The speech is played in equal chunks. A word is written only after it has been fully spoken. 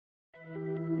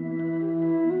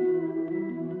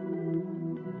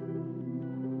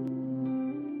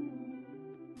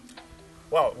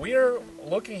Well, we are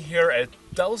looking here at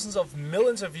thousands of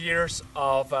millions of years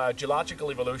of geological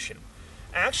evolution.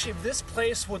 Actually, if this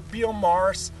place would be on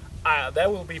Mars, that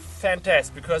would be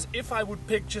fantastic, because if I would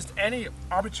pick just any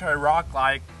arbitrary rock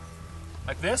like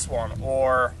this one,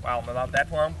 or, well, not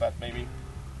that one, but maybe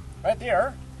right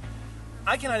there,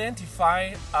 I can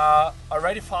identify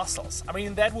already fossils. I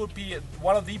mean, that would be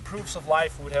one of the proofs of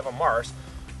life we would have on Mars.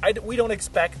 We don't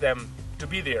expect them to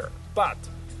be there, but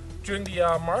during the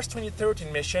Mars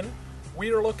 2013 mission,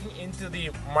 we are looking into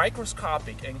the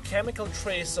microscopic and chemical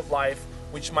traces of life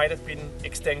which might have been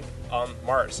extinct on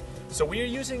Mars. So we are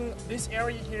using this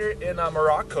area here in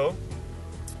Morocco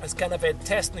as kind of a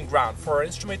testing ground for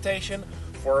instrumentation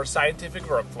for scientific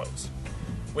workflows.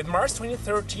 With Mars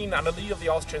 2013 under the lead of the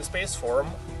Austrian Space Forum,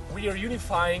 we are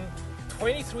unifying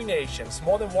 23 nations,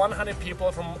 more than 100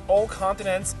 people from all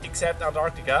continents except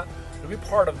Antarctica, to be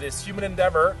part of this human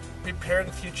endeavor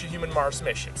preparing future human Mars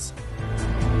missions.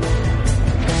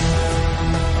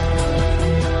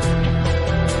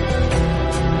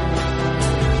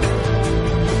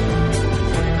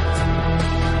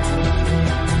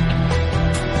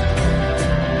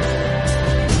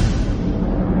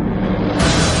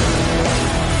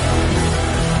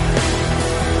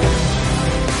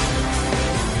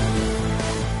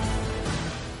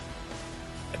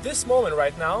 At this moment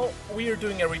right now, we are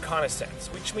doing a reconnaissance,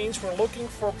 which means we're looking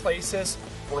for places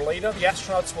where later the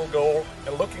astronauts will go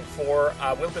and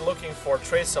we'll be looking for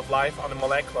traces of life on a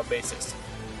molecular basis.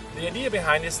 The idea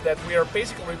behind this is that we are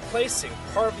basically replacing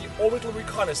part of the orbital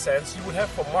reconnaissance you would have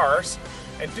for Mars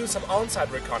and do some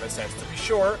on-site reconnaissance to be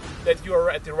sure that you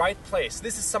are at the right place.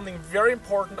 This is something very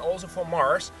important also for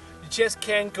Mars. You just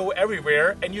can't go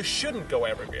everywhere, and you shouldn't go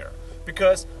everywhere,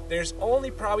 because there's only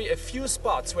probably a few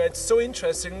spots where it's so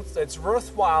interesting that it's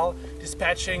worthwhile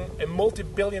dispatching a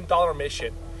multi-billion-dollar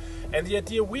mission. And the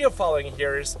idea we are following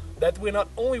here is that we're not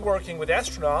only working with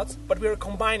astronauts, but we are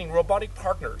combining robotic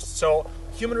partners. So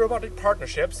human-robotic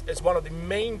partnerships is one of the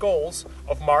main goals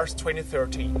of Mars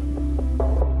 2013.